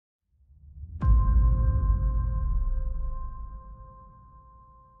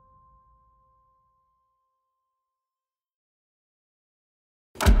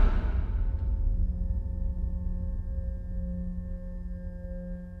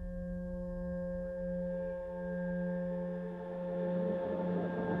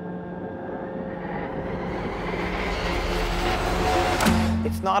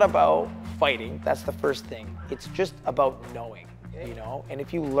it's not about fighting. That's the first thing. It's just about knowing, you know? And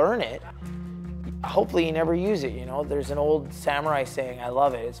if you learn it, hopefully you never use it, you know? There's an old samurai saying, I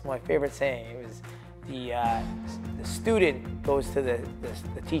love it. It's my favorite saying. It was the student goes to the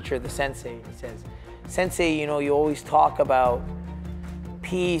teacher, the sensei, and he says, Sensei, you know, you always talk about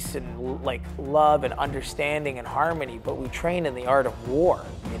peace and like love and understanding and harmony, but we train in the art of war,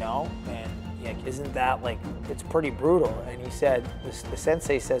 you know? And like, isn't that like, it's pretty brutal. And he said, the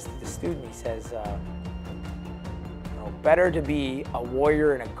sensei says to the student, he says, you know, better to be a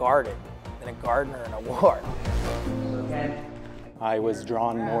warrior in a garden than a gardener in a war. I was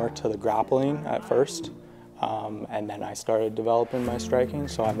drawn more to the grappling at first, and then I started developing my striking,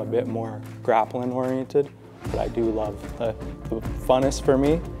 so I'm a bit more grappling oriented. But I do love, the funnest for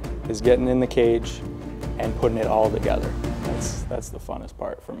me is getting in the cage and putting it all together. That's the funnest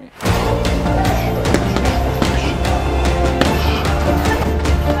part for me.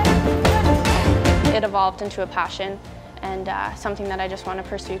 It evolved into a passion and something that I just want to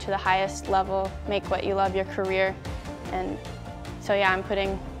pursue to the highest level, make what you love your career. And so yeah, I'm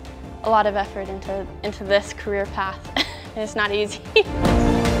putting a lot of effort into this career path. And it's not easy.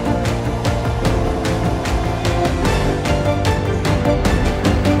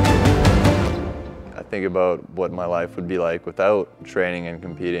 I think about what my life would be like without training and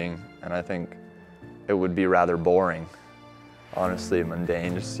competing, and I think it would be rather boring. Honestly,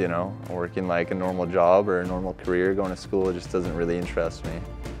 mundane, just, you know, working like a normal job or a normal career, going to school, it just doesn't really interest me.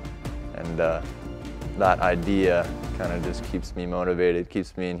 And that idea kind of just keeps me motivated,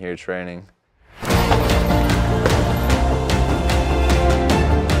 keeps me in here training.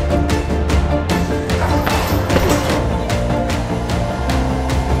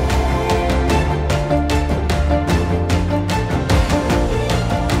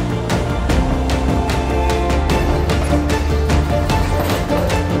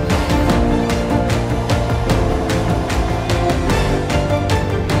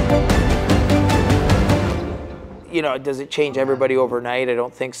 You know, does it change everybody overnight? I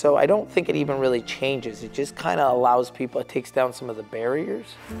don't think so. I don't think it even really changes. It just kind of allows people, it takes down some of the barriers,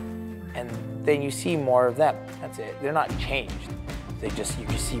 and then you see more of them. That's it. They're not changed. You just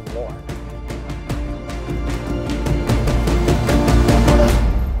see more.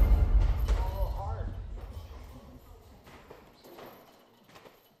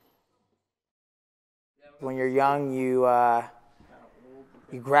 When you're young, you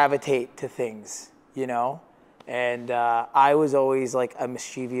gravitate to things, you know? And I was always like a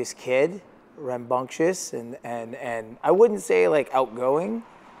mischievous kid, rambunctious, and I wouldn't say like outgoing,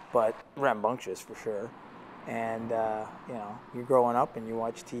 but rambunctious for sure. And you know, you're growing up and you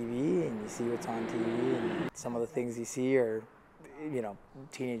watch TV and you see what's on TV, and some of the things you see are, you know,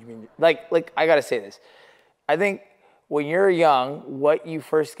 teenage mutant. Like I gotta say this, I think when you're young, what you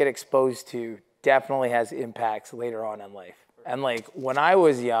first get exposed to definitely has impacts later on in life. And like when I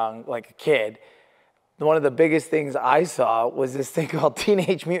was young, like a kid, one of the biggest things I saw was this thing called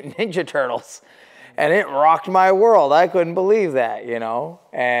Teenage Mutant Ninja Turtles. And it rocked my world. I couldn't believe that, you know?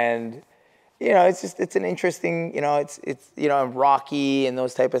 And, you know, it's an interesting, you know, it's you know, Rocky and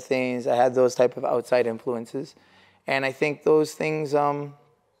those type of things. I had those type of outside influences. And I think those things,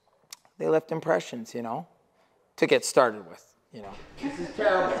 they left impressions, you know, to get started with, you know. This is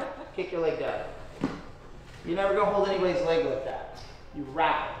terrible. Kick your leg down. You're never gonna hold anybody's leg like that. You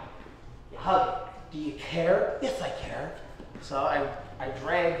wrap it, you hug it. Do you care? Yes, I care. So I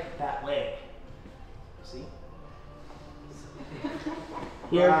drag that leg. See?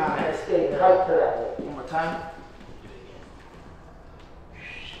 Here, I stay tight to that leg. One more time.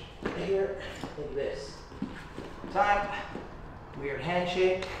 Here, like this. Time. Weird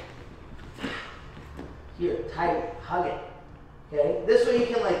handshake. Here, tight, hug it. Okay? This way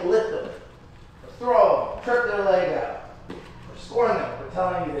you can like lift them, or throw them, trip their leg out, or scorn them for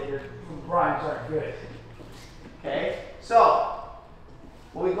telling you that your rhymes aren't good. Okay? So,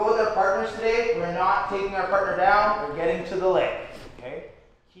 when we go with our partners today, we're not taking our partner down, we're getting to the leg. Okay?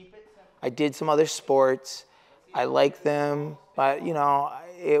 Keep it simple. I did some other sports. I liked them, but you know,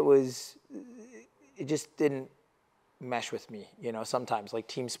 it just didn't mesh with me, you know, sometimes, like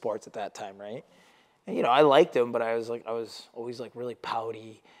team sports at that time, right? And you know, I liked them, but I was always like really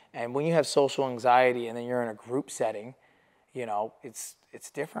pouty. And when you have social anxiety and then you're in a group setting, you know, it's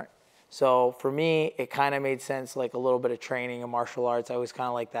different. So for me, it kind of made sense, like a little bit of training in martial arts. I always kind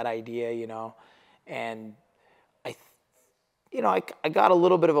of like that idea, you know. And I got a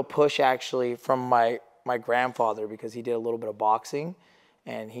little bit of a push actually from my grandfather, because he did a little bit of boxing,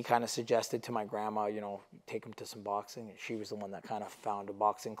 and he kind of suggested to my grandma, you know, take him to some boxing. And she was the one that kind of found a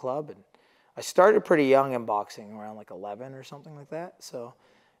boxing club. And I started pretty young in boxing, around like 11 or something like that. So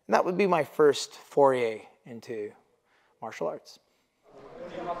And that would be my first foray into martial arts.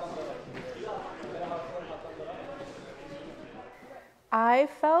 I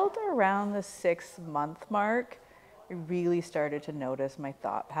felt around the 6-month mark, I really started to notice my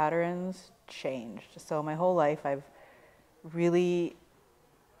thought patterns changed. So my whole life, I've really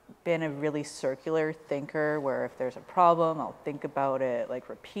been a really circular thinker where if there's a problem, I'll think about it like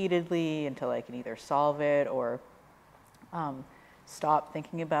repeatedly until I can either solve it or stop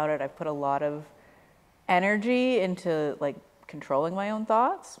thinking about it. I've put a lot of energy into like controlling my own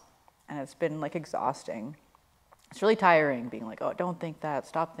thoughts, and it's been like exhausting. It's really tiring being like, oh, don't think that,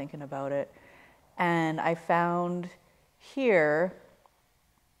 stop thinking about it. And I found here,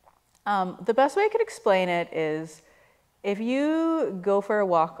 the best way I could explain it is if you go for a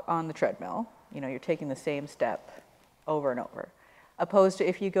walk on the treadmill, you know, you're taking the same step over and over, opposed to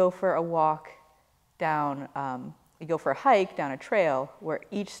if you go for a walk down, you go for a hike down a trail where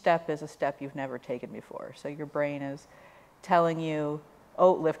each step is a step you've never taken before. So your brain is telling you,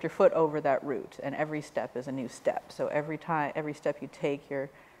 oh, lift your foot over that root, and every step is a new step. So every step you take,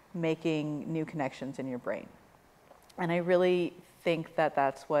 you're making new connections in your brain. And I really think that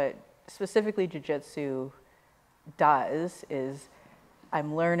that's what specifically jiu-jitsu does, is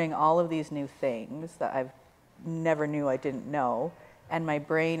I'm learning all of these new things that I've never knew I didn't know, and my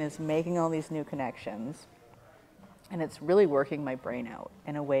brain is making all these new connections, and it's really working my brain out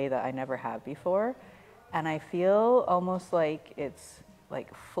in a way that I never have before. And I feel almost like it's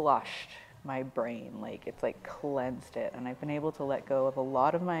like flushed my brain, like it's like cleansed it. And I've been able to let go of a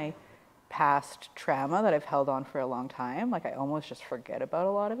lot of my past trauma that I've held on for a long time. Like I almost just forget about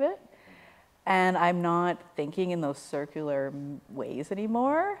a lot of it. And I'm not thinking in those circular ways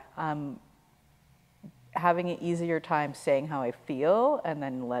anymore. I'm having an easier time saying how I feel and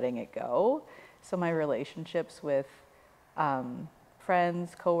then letting it go. So my relationships with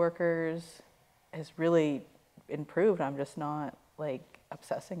friends, coworkers has really improved. I'm just not like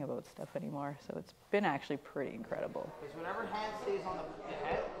obsessing about stuff anymore. So it's been actually pretty incredible. Because whatever hand stays on the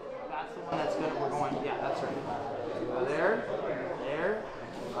head, that's the one that's good. We're going, yeah, that's right. Go there, there,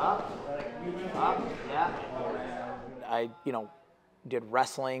 up, yeah. I, did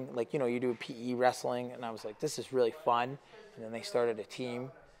wrestling, like, you do PE wrestling, and I was like, this is really fun. And then they started a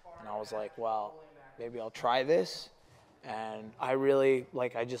team, and I was like, well, maybe I'll try this. And I really,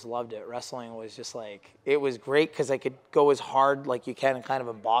 I just loved it. Wrestling was just it was great because I could go as hard like you can kind of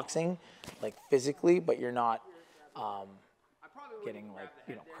in boxing, like physically, but you're not getting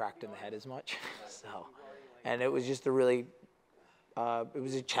cracked in the head as much. So, and it was just a really, it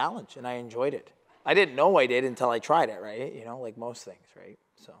was a challenge, and I enjoyed it. I didn't know I did until I tried it, right? Like most things, right?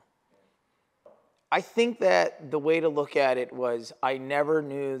 So I think that the way to look at it was I never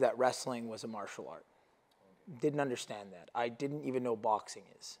knew that wrestling was a martial art. Didn't understand that. I didn't even know boxing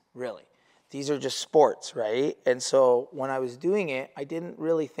is, really. These are just sports, right? And so when I was doing it, I didn't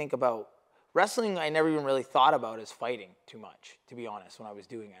really think about wrestling. I never even really thought about as fighting too much, to be honest. When I was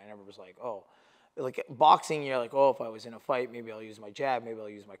doing it, I never was like, oh, like boxing, you're like, oh, if I was in a fight, maybe I'll use my jab, maybe I'll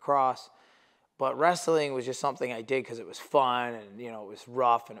use my cross. But wrestling was just something I did because it was fun and, it was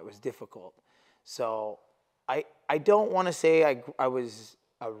rough and it was difficult. So I don't want to say I was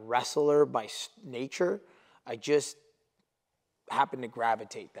a wrestler by nature. I just happened to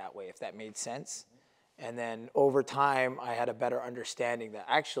gravitate that way, if that made sense. And then over time, I had a better understanding that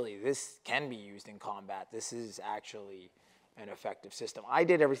actually this can be used in combat. This is actually an effective system. I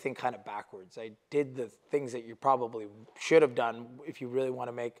did everything kind of backwards. I did the things that you probably should have done if you really want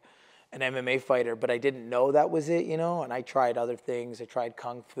to make an MMA fighter, but I didn't know that was it, and I tried other things. I tried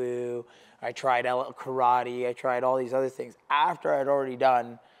Kung Fu, I tried karate, I tried all these other things after I'd already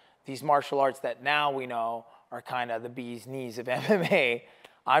done these martial arts that now we know are kind of the bee's knees of MMA.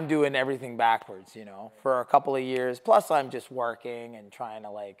 I'm doing everything backwards, for a couple of years. Plus I'm just working and trying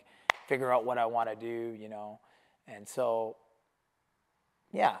to figure out what I want to do, And so,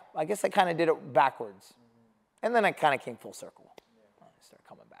 yeah, I guess I kind of did it backwards. And then I kind of came full circle. I started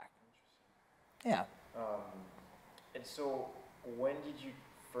coming back. Yeah. And so when did you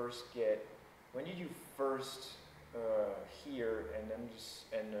first hear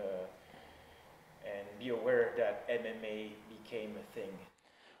and be aware that MMA became a thing?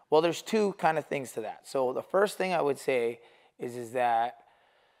 Well, there's two kind of things to that. So the first thing I would say is that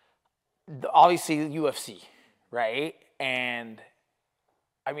obviously UFC, right? And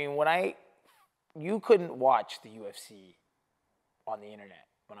I mean, you couldn't watch the UFC on the internet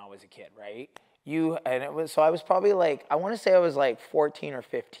when I was a kid, right? So I was probably I want to say I was 14 or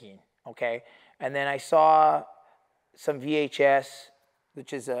 15, okay? And then I saw some VHS,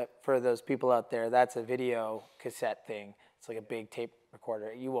 which is for those people out there, that's a video cassette thing. It's like a big tape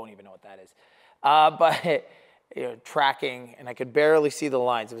recorder. You won't even know what that is. But you know, tracking, and I could barely see the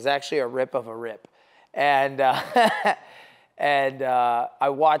lines. It was actually a rip of a rip. And I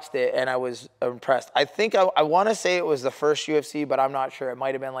watched it, and I was impressed. I think I want to say it was the first UFC, but I'm not sure. It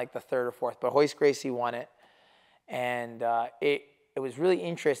might have been like the third or fourth. But Royce Gracie won it, and it was really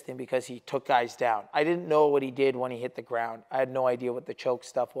interesting because he took guys down. I didn't know what he did when he hit the ground. I had no idea what the choke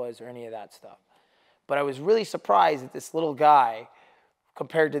stuff was or any of that stuff. But I was really surprised that this little guy,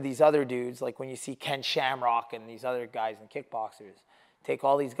 compared to these other dudes, like when you see Ken Shamrock and these other guys and kickboxers, take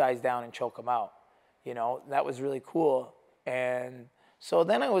all these guys down and choke them out. You know, that was really cool. And so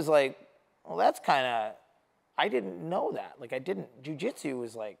then I was like, well, that's kind of, I didn't know that. Like jiu-jitsu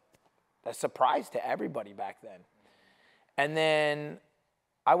was like a surprise to everybody back then. And then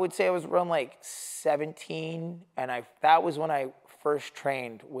I would say I was around like 17, and that was when I first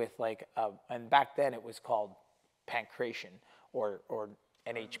trained with like, and back then it was called pancration or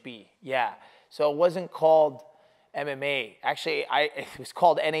NHB. Yeah. So it wasn't called MMA. Actually, it was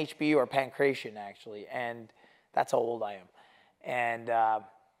called NHB or pancration, actually, and that's how old I am. And I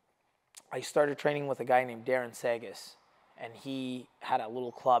started training with a guy named Darren Sagas, and he had a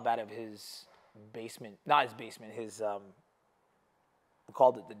little club out of his basement, not his basement, his, we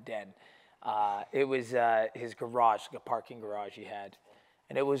called it the den. It was his garage, like a parking garage he had.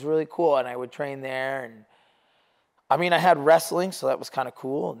 And it was really cool, and I would train there. And I mean, I had wrestling, so that was kind of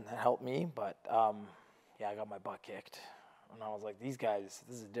cool, and that helped me. But yeah, I got my butt kicked. And I was like, these guys,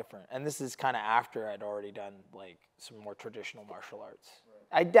 this is different. And this is kind of after I'd already done like some more traditional martial arts. Right.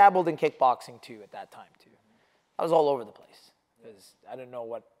 I dabbled in kickboxing too at that time too. I was all over the place because I didn't know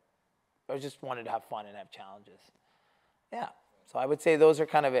what, I just wanted to have fun and have challenges. Yeah, so I would say those are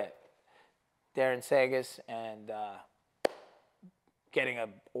kind of it. Darren Sagas and getting an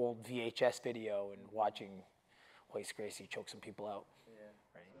old VHS video and watching Royce Gracie choke some people out. Yeah.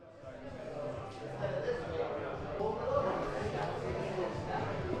 Right.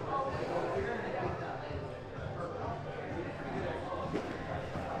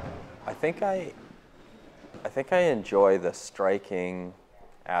 I think I enjoy the striking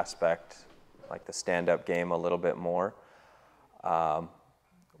aspect, like the stand-up game, a little bit more,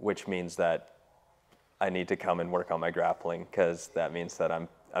 which means that I need to come and work on my grappling because that means that I'm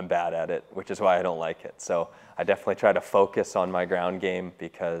bad at it, which is why I don't like it. So I definitely try to focus on my ground game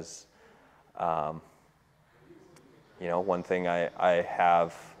because, you know, one thing I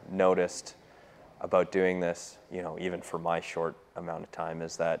have noticed about doing this, you know, even for my short amount of time,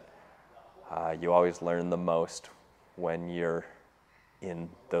 is that you always learn the most when you're in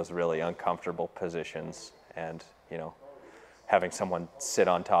those really uncomfortable positions, and, you know, having someone sit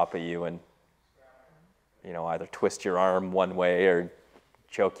on top of you and, you know, either twist your arm one way or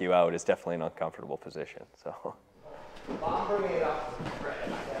choke you out is definitely an uncomfortable position. So.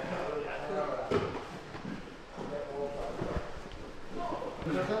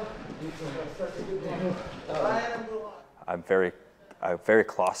 I'm a very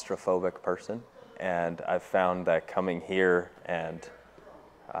claustrophobic person, and I've found that coming here and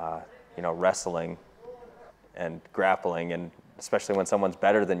you know, wrestling and grappling, and especially when someone's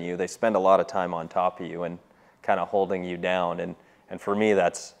better than you, they spend a lot of time on top of you and kind of holding you down, and for me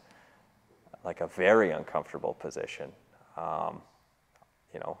that's like a very uncomfortable position.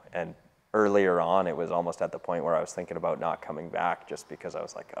 You know, and earlier on it was almost at the point where I was thinking about not coming back just because I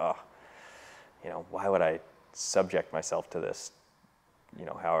was like, oh, you know, why would I subject myself to this, you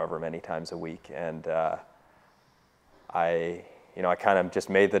know, however many times a week. And I kind of just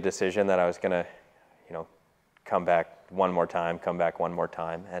made the decision that I was going to, you know, come back one more time.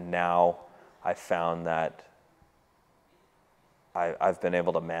 And now I found that I've been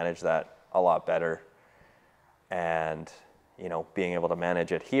able to manage that a lot better. And, you know, being able to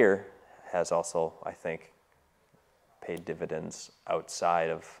manage it here has also, I think, paid dividends outside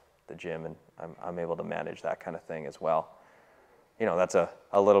of the gym, and I'm able to manage that kind of thing as well. You know, that's a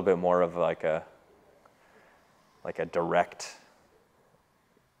little bit more of like a direct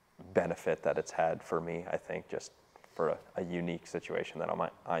benefit that it's had for me, I think, just for a unique situation that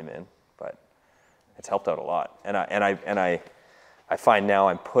I'm in. But it's helped out a lot, and I find now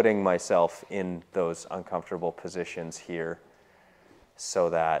I'm putting myself in those uncomfortable positions here so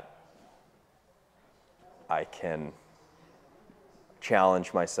that I can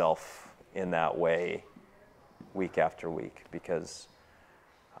challenge myself in that way week after week, because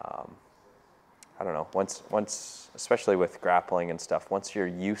I don't know, once especially with grappling and stuff, once you're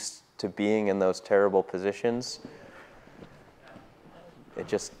used to being in those terrible positions, it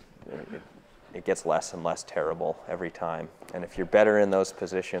gets less and less terrible every time. And if you're better in those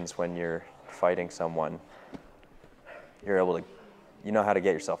positions when you're fighting someone, you're able to you know how to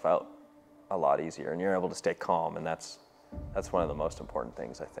get yourself out a lot easier, and you're able to stay calm, and that's one of the most important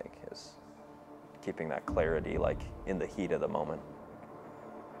things, I think, is keeping that clarity, like, in the heat of the moment.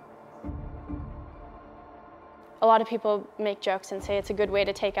 A lot of people make jokes and say it's a good way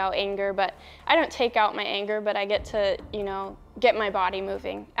to take out anger, but I don't take out my anger, but I get to, you know, get my body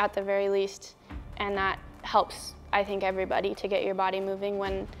moving at the very least. And that helps, I think, everybody to get your body moving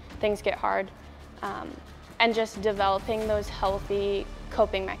when things get hard. And just developing those healthy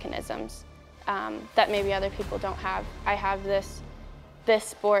coping mechanisms that maybe other people don't have. I have this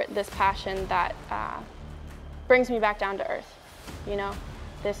sport, this passion that brings me back down to earth. You know,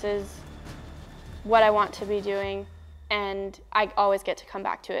 this is what I want to be doing, and I always get to come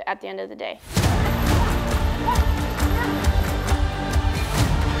back to it at the end of the day.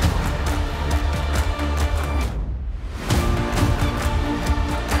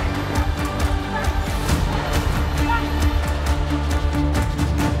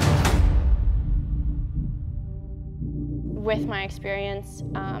 With my experience,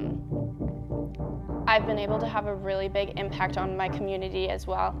 I've been able to have a really big impact on my community as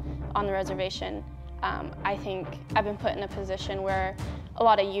well, on the reservation. I think I've been put in a position where a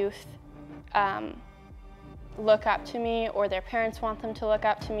lot of youth look up to me, or their parents want them to look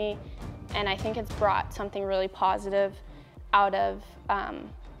up to me, and I think it's brought something really positive out of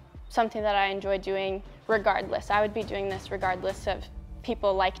something that I enjoy doing regardless. I would be doing this regardless of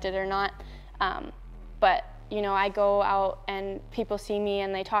people liked it or not, but you know, I go out and people see me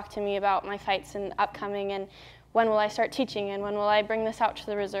and they talk to me about my fights and upcoming, and when will I start teaching, and when will I bring this out to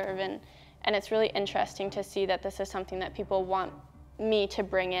the reserve, and it's really interesting to see that this is something that people want me to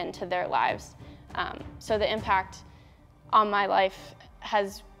bring into their lives. So the impact on my life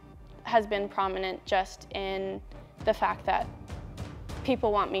has been prominent just in the fact that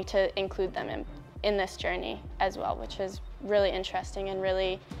people want me to include them in this journey as well, which is really interesting and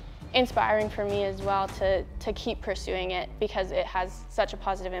really inspiring for me as well to keep pursuing it, because it has such a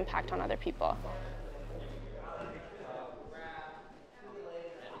positive impact on other people.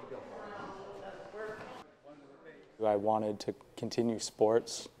 I wanted to continue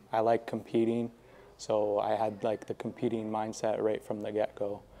sports. I like competing, so I had like the competing mindset right from the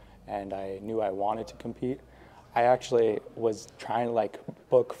get-go, and I knew I wanted to compete. I actually was trying to like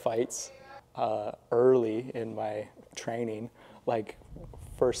book fights early in my training, like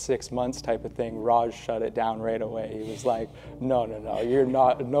first 6 months type of thing. Raj shut it down right away. He was like, no, you're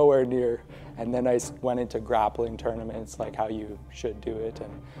not nowhere near. And then I went into grappling tournaments, like how you should do it,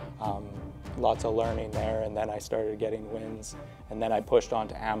 and lots of learning there. And then I started getting wins, and then I pushed on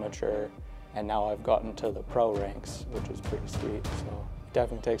to amateur, and now I've gotten to the pro ranks, which is pretty sweet. So it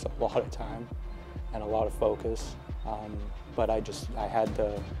definitely takes a lot of time and a lot of focus. But I had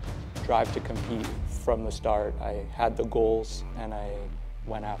the drive to compete from the start. I had the goals and I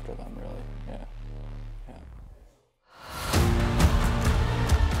went after them, really. Yeah.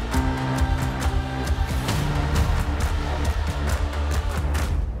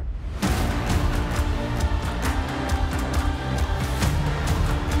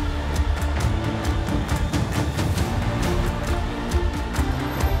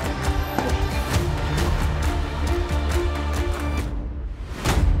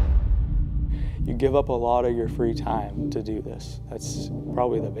 Give up a lot of your free time to do this. That's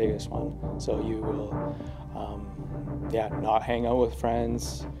probably the biggest one. So you will, not hang out with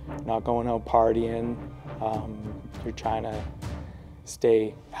friends, not going out partying. You're trying to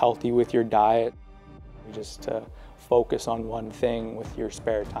stay healthy with your diet. You just focus on one thing with your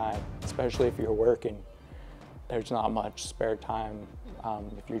spare time, especially if you're working. There's not much spare time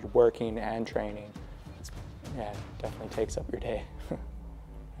if you're working and training. It definitely takes up your day.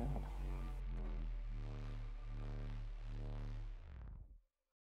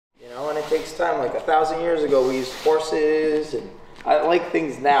 You know, and it takes time. Like 1,000 years ago, we used horses, and I like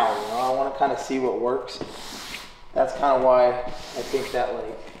things now. You know, I want to kind of see what works. That's kind of why I think that,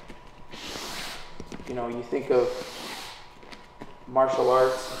 like, you know, you think of martial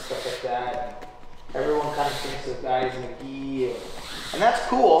arts and stuff like that. And everyone kind of thinks of guys McGee, and that's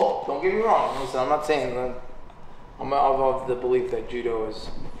cool. Don't get me wrong. Listen, I'm not saying that. I'm of the belief that judo is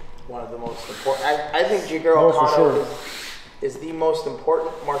one of the most important. I think Jigoro Kano is the most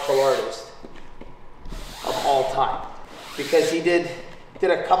important martial artist of all time, because he did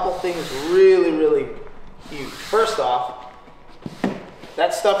a couple things really, really huge. First off,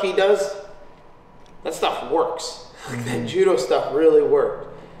 that stuff he does, that stuff works. That judo stuff really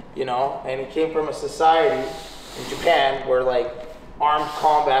worked, you know. And he came from a society in Japan where like armed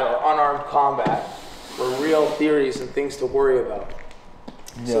combat or unarmed combat were real theories and things to worry about.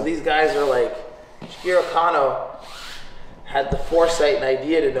 Yeah. So these guys are like, Jigoro Kano had the foresight and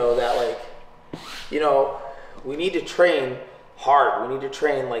idea to know that, like, you know, we need to train hard. We need to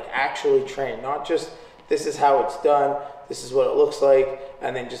train, like, actually train, not just this is how it's done, this is what it looks like,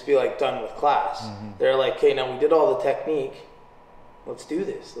 and then just be like done with class. They're like, okay, now we did all the technique, let's do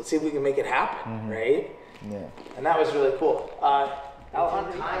this. Let's see if we can make it happen, right? Yeah. And that was really cool.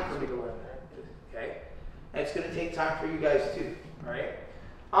 Alejandro, time for me to learn there, okay? And it's gonna take time for you guys too, all right?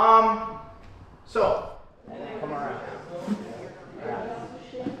 So, and then come around.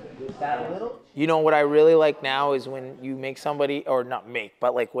 That a little. You know what I really like now is when you make somebody, or not make,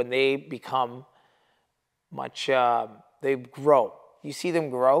 but like when they become much, they grow. You see them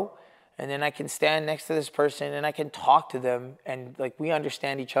grow, and then I can stand next to this person and I can talk to them, and like we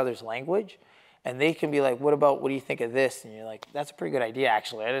understand each other's language, and they can be like, what do you think of this? And you're like, that's a pretty good idea,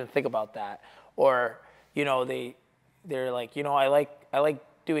 actually. I didn't think about that. Or, you know, they're like, you know, I like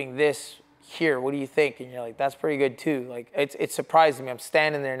doing this here. What do you think? And you're like, that's pretty good too. Like, it's surprising me. I'm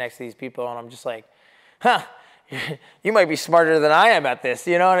standing there next to these people and I'm just like, huh, you might be smarter than I am at this.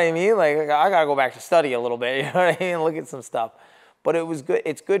 You know what I mean? Like, I gotta go back to study a little bit. You know what I mean? Look at some stuff. But it was good.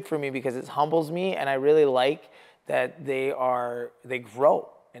 It's good for me because it humbles me, and I really like that they grow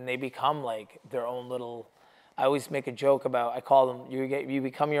and they become like their own little. I always make a joke about, I call them, you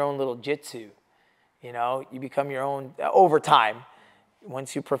become your own little jitsu. You know, you become your own over time.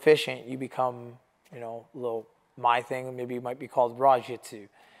 Once you're proficient, you become, you know, little, my thing maybe might be called raw jitsu. You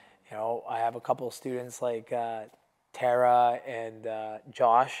know, I have a couple of students like Tara and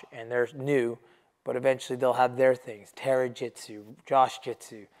Josh, and they're new, but eventually they'll have their things. Tara jitsu, Josh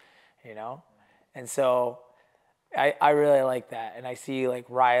jitsu, you know? And so I really like that. And I see like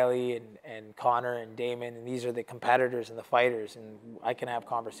Riley and Connor and Damon, and these are the competitors and the fighters, and I can have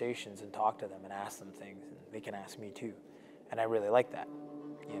conversations and talk to them and ask them things, and they can ask me too. And I really like that,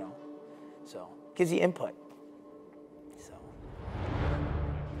 you know? So, gives you input. So.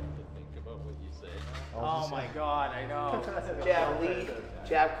 Oh my God, I know. Jab, lead,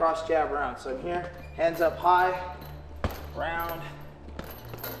 jab, cross, jab, round. So I'm here, hands up high, round,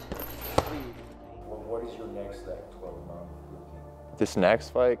 lead. Well, what is your next 12-month routine? This next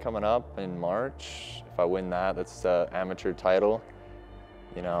fight coming up in March, if I win that, that's the amateur title.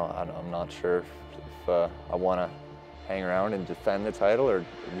 You know, I'm not sure if I want to hang around and defend the title or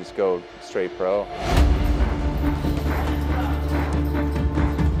just go straight pro.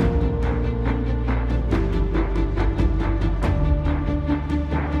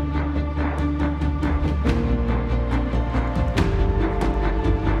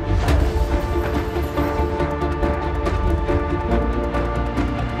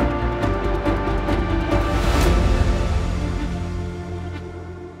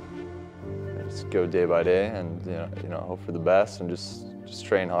 Go day by day, and you know, hope for the best, and just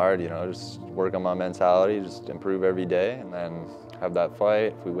train hard. You know, just work on my mentality, just improve every day, and then have that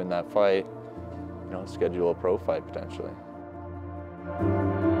fight. If we win that fight, you know, schedule a pro fight potentially.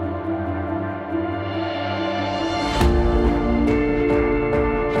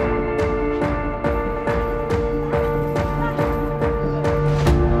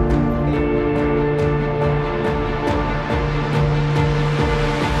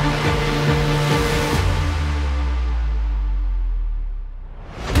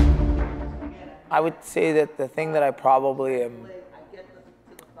 I would say that the thing that I probably am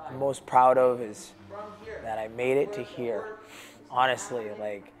most proud of is that I made it to here. Honestly,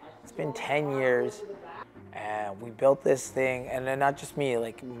 like, it's been 10 years and we built this thing, and then not just me,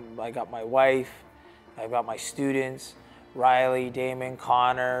 like I got my wife, I got my students, Riley, Damon,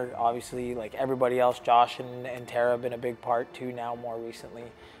 Connor, obviously like everybody else, Josh and Tara have been a big part too now more recently,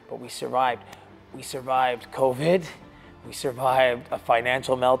 but we survived. We survived COVID. We survived a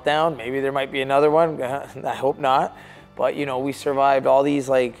financial meltdown. Maybe there might be another one. I hope not. But you know, we survived all these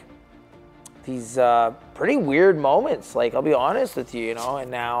pretty weird moments. Like, I'll be honest with you, you know.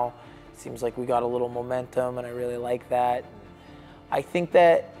 And now it seems like we got a little momentum, and I really like that. I think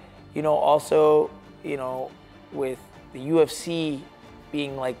that, you know, also, you know, with the UFC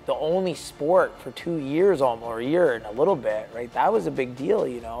being like the only sport for 2 years almost, or a year and a little bit, right? That was a big deal,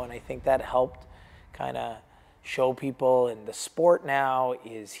 you know. And I think that helped kind of show people, and the sport now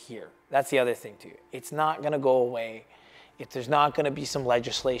is here. That's the other thing too. It's not gonna go away if there's not gonna be some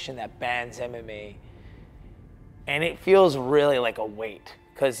legislation that bans MMA. And it feels really like a weight,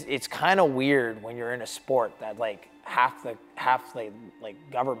 because it's kind of weird when you're in a sport that like half the like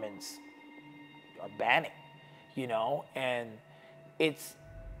governments are banning, you know, and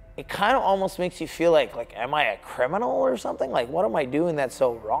it kind of almost makes you feel like, am I a criminal or something? Like, what am I doing that's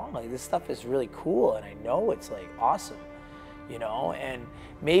so wrong? Like, this stuff is really cool, and I know it's like awesome, you know? And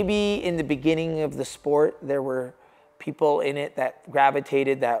maybe in the beginning of the sport, there were people in it that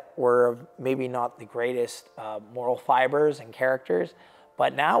gravitated that were maybe not the greatest moral fibers and characters.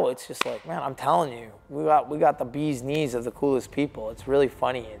 But now it's just like, man, I'm telling you, we got the bee's knees of the coolest people. It's really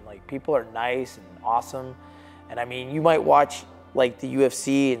funny, and like people are nice and awesome. And I mean, you might watch like the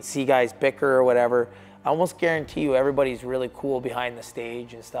UFC and see guys bicker or whatever. I almost guarantee you everybody's really cool behind the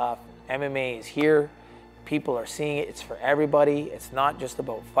stage and stuff. MMA is here. People are seeing it. It's for everybody. It's not just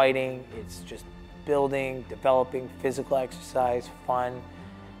about fighting. It's just building, developing, physical exercise, fun.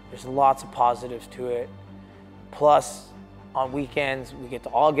 There's lots of positives to it. Plus, on weekends, we get to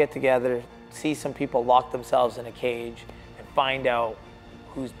all get together, see some people lock themselves in a cage, and find out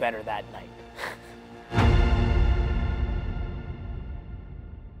who's better that night.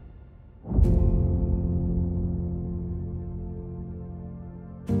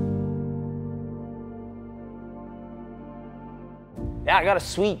 Yeah, I got a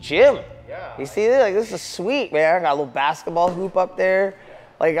sweet gym. Yeah. You see this? Like, this is sweet, man. I got a little basketball hoop up there.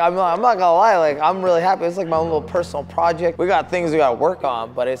 Like, I'm not gonna lie, like, I'm really happy. It's like my own little personal project. We got things we gotta work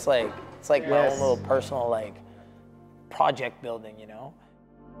on, but it's like my own little personal, like, project building, you know?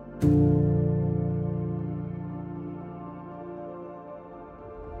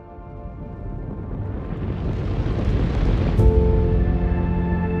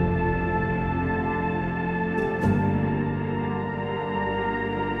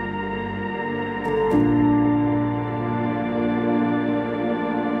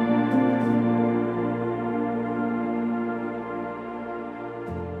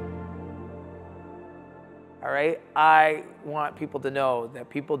 All right, I want people to know that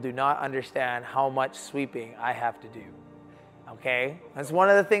people do not understand how much sweeping I have to do, okay? That's one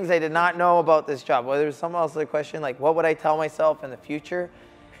of the things I did not know about this job. Whether there's someone else's question, like what would I tell myself in the future?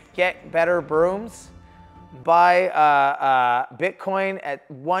 Get better brooms, buy Bitcoin at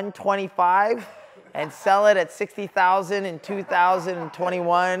 125 and sell it at 60,000 in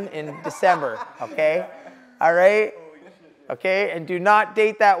 2021 in December, okay? All right? Okay, and do not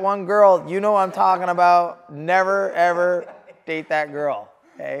date that one girl. You know what I'm talking about. Never, ever date that girl,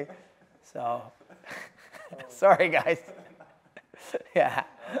 okay? So, sorry, guys. Yeah.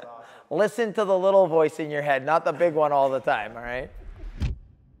 Listen to the little voice in your head, not the big one all the time, all right?